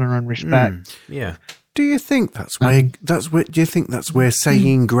moment of honour and respect. Yeah. Do you think that's where do you think that's where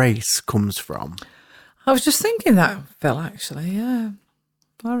saying grace comes from? I was just thinking that, Phil, actually, yeah.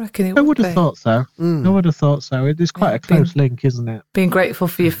 I reckon it would I would have thought so. I would have thought so. It is quite a close link, isn't it? Being grateful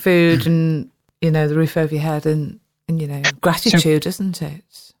for your food and, the roof over your head and gratitude, isn't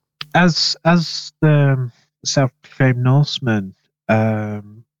it? As the self-proclaimed Norseman,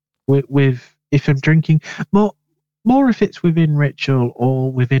 with if I'm drinking, more if it's within ritual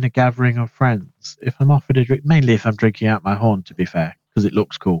or within a gathering of friends, if I'm offered a drink, mainly if I'm drinking out my horn, to be fair, because it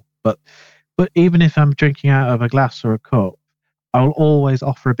looks cool. But even if I'm drinking out of a glass or a cup, I'll always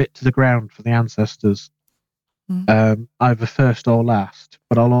offer a bit to the ground for the ancestors, either first or last.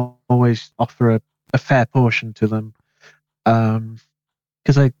 But I'll always offer a fair portion to them,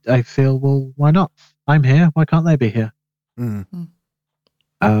 because I feel, well, why not? I'm here. Why can't they be here?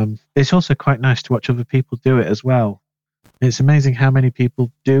 It's also quite nice to watch other people do it as well. It's amazing how many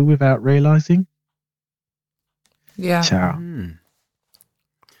people do without realizing. Yeah.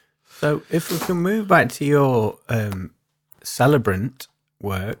 So if we can move back to your celebrant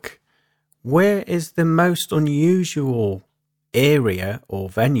work, where is the most unusual area or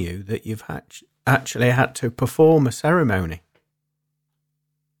venue that you've actually had to perform a ceremony?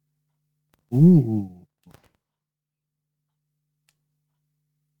 Ooh.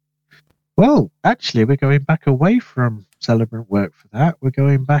 Well, actually, we're going back away from celebrant work for that. We're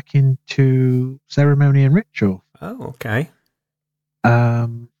going back into ceremony and ritual. Oh, okay.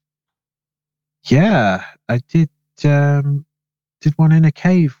 Yeah, I did one in a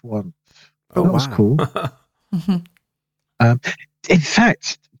cave once. Oh, that was wow. cool. In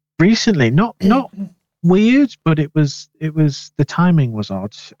fact, recently, not weird, but it was the timing was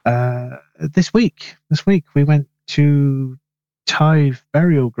odd. This week we went to Tithe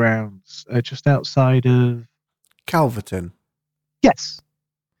burial grounds just outside of Calverton. Yes.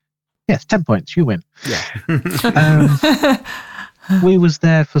 Yes, 10 points. You win. Yeah. We was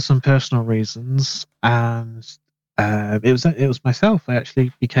there for some personal reasons, and it was myself. I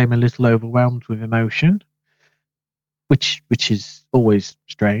actually became a little overwhelmed with emotion, which is always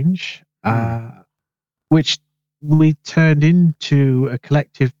strange. Which we turned into a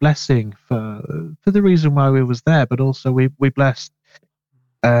collective blessing for the reason why we was there, but also we blessed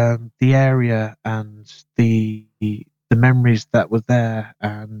the area and the memories that were there,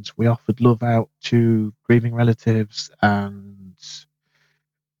 and we offered love out to grieving relatives and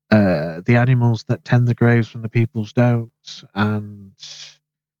the animals that tend the graves when the peoples don't, and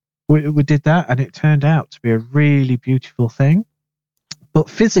we did that, and it turned out to be a really beautiful thing. But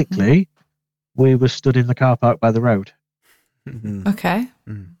physically, we were stood in the car park by the road. Okay.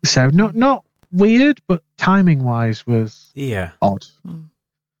 So not weird, but timing wise was odd.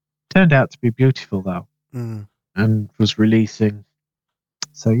 Turned out to be beautiful though, and was releasing.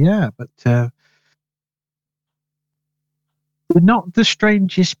 So yeah, but not the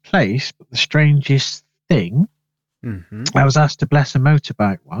strangest place, but the strangest thing. I was asked to bless a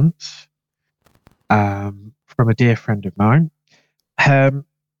motorbike once from a dear friend of mine,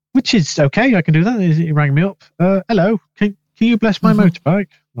 which is okay. I can do that. He rang me up. Hello, can you bless my motorbike?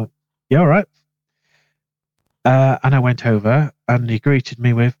 I'm like, yeah, all right. And I went over, and he greeted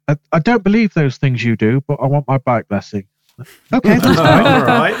me with, I don't believe those things you do, but I want my bike blessing. Okay, that's fine. All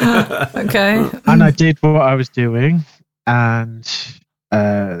right. Okay. And I did what I was doing, and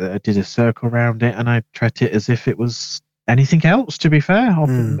I did a circle around it, and I treated it as if it was anything else, to be fair.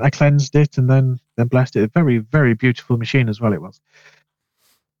 I cleansed it and then blessed it. A very, very beautiful machine as well it was.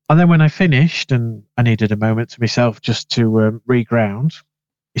 And then when I finished, and I needed a moment to myself just to reground,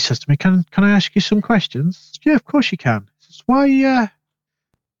 he says to me, can I ask you some questions? Yeah, of course you can. He says, why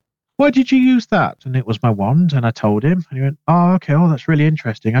did you use that? And it was my wand, and I told him, and he went, oh, okay, that's really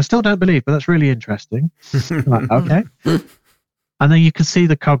interesting. I still don't believe, but that's really interesting. I'm like, okay. And then you can see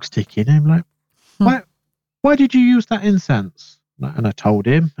the cogs ticking, and I'm like, why did you use that incense? And I told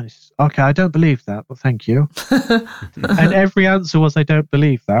him, and he says, okay, I don't believe that, but thank you. And every answer was, I don't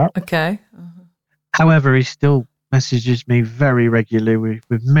believe that. Okay. However, he still messages me very regularly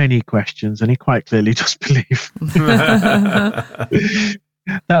with many questions, and he quite clearly does believe.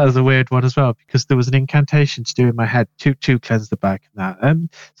 That was a weird one as well, because there was an incantation to do in my head to cleanse the bag and that.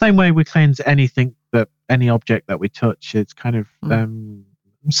 Same way we cleanse any object that we touch. It's kind of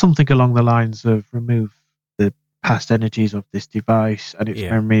something along the lines of remove the past energies of this device and its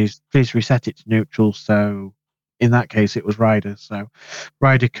memories. Please reset it to neutral. So in that case, it was Ryder. So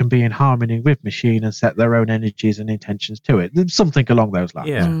Ryder can be in harmony with machine and set their own energies and intentions to it. Something along those lines.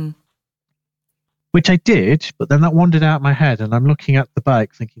 Yeah. Which I did, but then that wandered out of my head, and I'm looking at the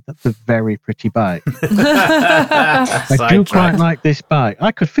bike thinking, that's a very pretty bike. I do quite like this bike.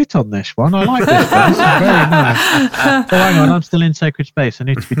 I could fit on this one. I like this one. This is very nice. Oh, hang on, I'm still in sacred space. I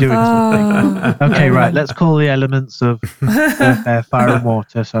need to be doing something. Okay, right, let's call the elements of air, fire, and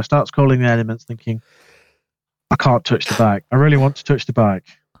water. So I start calling the elements thinking, I can't touch the bike. I really want to touch the bike.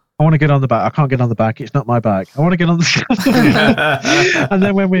 I want to get on the bike. I can't get on the bike. It's not my bike. I want to get on the And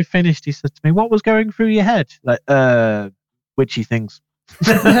then when we finished, he said to me, what was going through your head? Like, witchy things.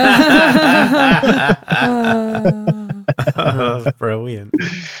 Oh, brilliant.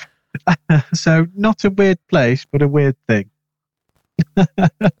 So not a weird place, but a weird thing.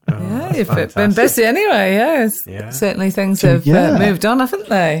 Yeah, you've been busy anyway, yes. Certainly things have moved on, haven't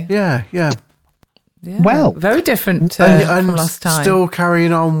they? Yeah. Yeah, well, very different And from last time. Still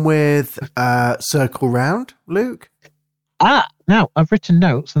carrying on with Circle Round, Luke? Now I've written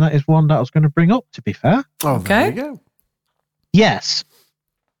notes, and that is one that I was going to bring up, to be fair. Oh, Okay. there you go. Yes.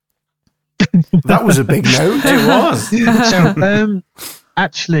 That was a big note. It was. So,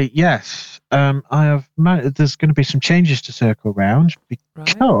 actually, yes. I have. There's going to be some changes to Circle Round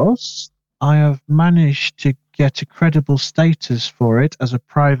because I have managed to get a credible status for it as a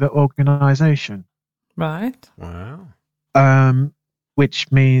private organisation. Right. Wow. Which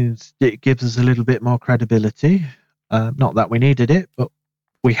means it gives us a little bit more credibility. Not that we needed it, but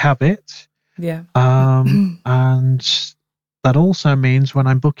we have it. Yeah. And that also means when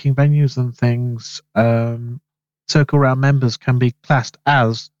I'm booking venues and things, Circle Round members can be classed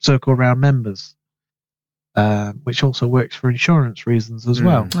as Circle Round members, which also works for insurance reasons as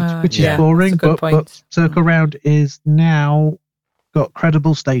well, which is boring, but Circle Round is now got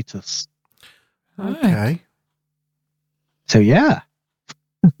credible status. Okay. So, yeah.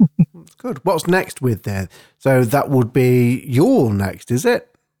 That's good. What's next with there? So that would be Yule next, is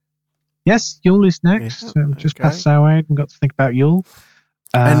it? Yes, Yule is next. Yeah, Just past Samhain and got to think about Yule.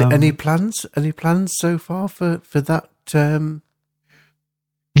 Any plans? Any plans so far for that?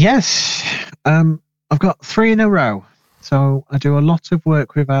 Yes. I've got 3 in a row. So I do a lot of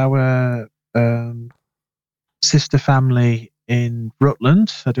work with our sister family in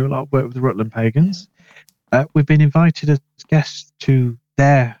Rutland. I do a lot of work with the Rutland Pagans. We've been invited as guests to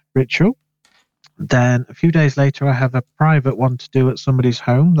their ritual. Then a few days later, I have a private one to do at somebody's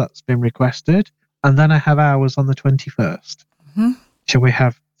home that's been requested. And then I have ours on the 21st. Mm-hmm. So we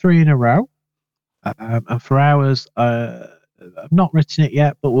have 3 in a row. And for ours, I've not written it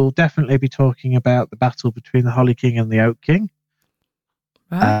yet, but we'll definitely be talking about the battle between the Holly King and the Oak King.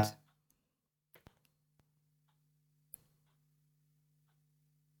 Right.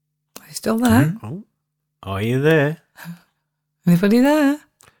 Are you still there? Oh, Are you there? Anybody there?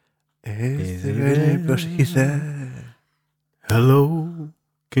 is there anybody there? Hello?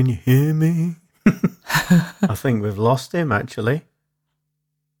 Can you hear me? I think we've lost him, actually.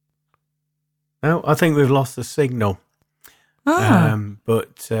 No, I think we've lost the signal.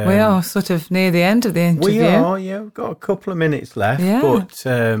 But We are sort of near the end of the interview. we are, yeah. We've got a couple of minutes left. Yeah. But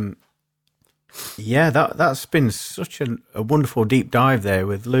that's been such a wonderful deep dive there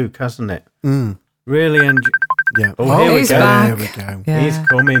with Luke, hasn't it? Mm. Really Yeah. Oh, here we he's go. back. There we go. Yeah. He's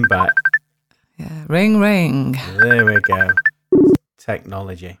coming back. Yeah. Ring, ring. There we go.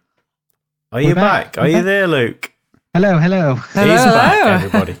 Technology. Are you We're back? back. Are We're you back. there, Luke? Hello, hello. Hello, He's hello. back,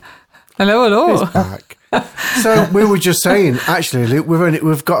 everybody. Hello, hello. Back. So we were just saying, actually, Luke,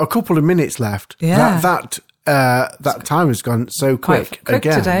 we've got a couple of minutes left. Yeah. That time has gone so quick, Quick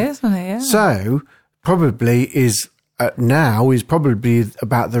again. today, isn't it? Yeah. So probably now is probably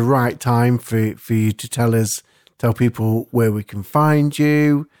about the right time for you to tell people where we can find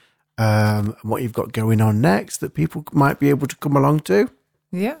you, and what you've got going on next that people might be able to come along to.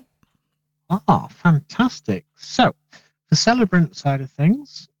 Yeah. Fantastic. So, the celebrant side of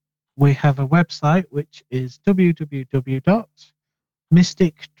things, we have a website which is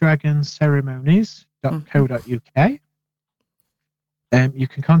www.mysticdragonceremonies.co.uk. You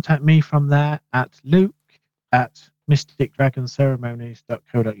can contact me from there at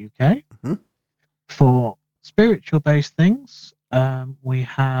luke@mysticdragonceremonies.co.uk. Mm-hmm. For spiritual-based things, we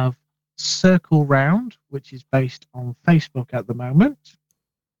have Circle Round, which is based on Facebook at the moment.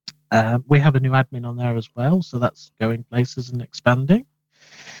 We have a new admin on there as well, so that's going places and expanding.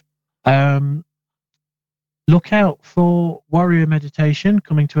 Look out for Warrior Meditation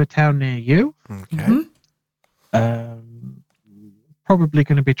coming to a town near you. Okay. Mm-hmm. Probably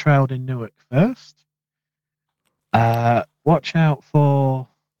going to be trailed in Newark first. Watch out for...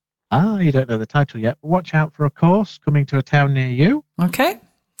 you don't know the title yet, but watch out for a course coming to a town near you. Okay.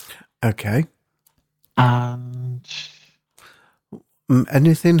 Okay. And...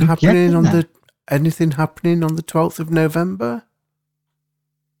 Anything We're happening getting on there. anything happening on the 12th of November?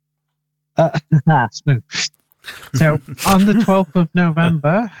 Smooth. So on the 12th of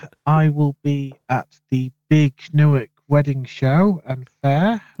November, I will be at the big Newark wedding show and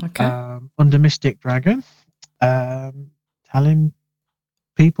fair Okay. under Mystic Dragon, telling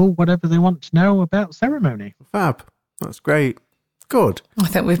people whatever they want to know about ceremony. Fab. That's great. Good. I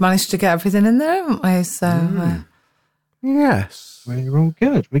think we've managed to get everything in there, haven't we? So, Yes. We're all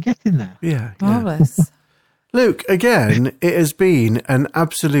good. We're getting there. Yeah. marvellous. Luke, again, it has been an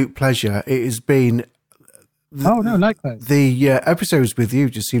absolute pleasure. It has been Likewise. the episodes with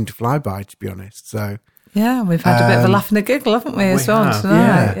you just seem to fly by, to be honest. So Yeah, we've had a bit of a laugh and a giggle, haven't we, as well have, tonight?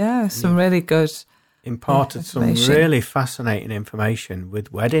 yeah. Yeah, some really good. Imparted some information. really fascinating information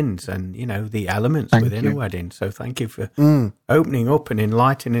with weddings and, the elements Thank within you. a wedding. So thank you for opening up and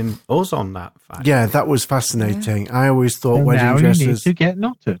enlightening us on that fact. yeah, that was fascinating. I always thought So wedding now you need dresses. to get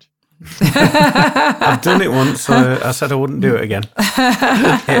knotted. I've done it once, so I said I wouldn't do it again.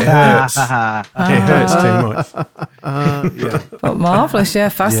 It hurts. It hurts too much. Yeah. But marvellous, yeah,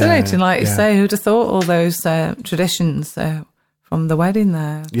 fascinating. Yeah, Like you yeah. say, who'd have thought all those traditions from the wedding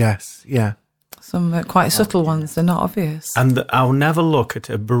there? Yes. Yeah. Some quite subtle ones, they're not obvious. And I'll never look at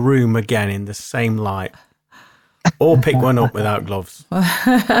a broom again in the same light. Or pick one up without gloves.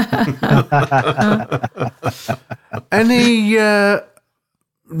 Any, not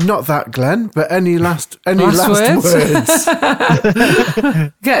that, Glenn, but any last Last words?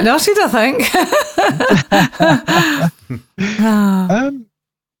 Get knotted, I think.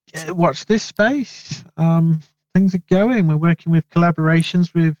 Watch this space. Things are going. We're working with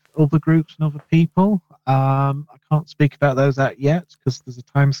collaborations with other groups and other people. I can't speak about those out yet because there's a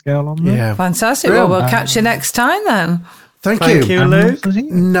time scale on them. Yeah. Fantastic. Well, we'll catch you next time then. Thank Thank you, Luke.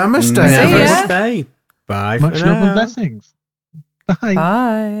 Namaste. See ya. Namaste. Bye Much for love and now. blessings. Bye.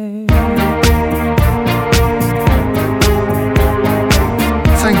 Bye.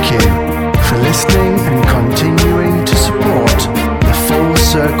 Thank you for listening and continuing to support the Full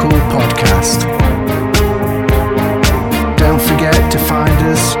Circle Podcast. Don't forget to find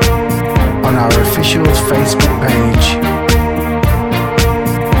us on our official Facebook page.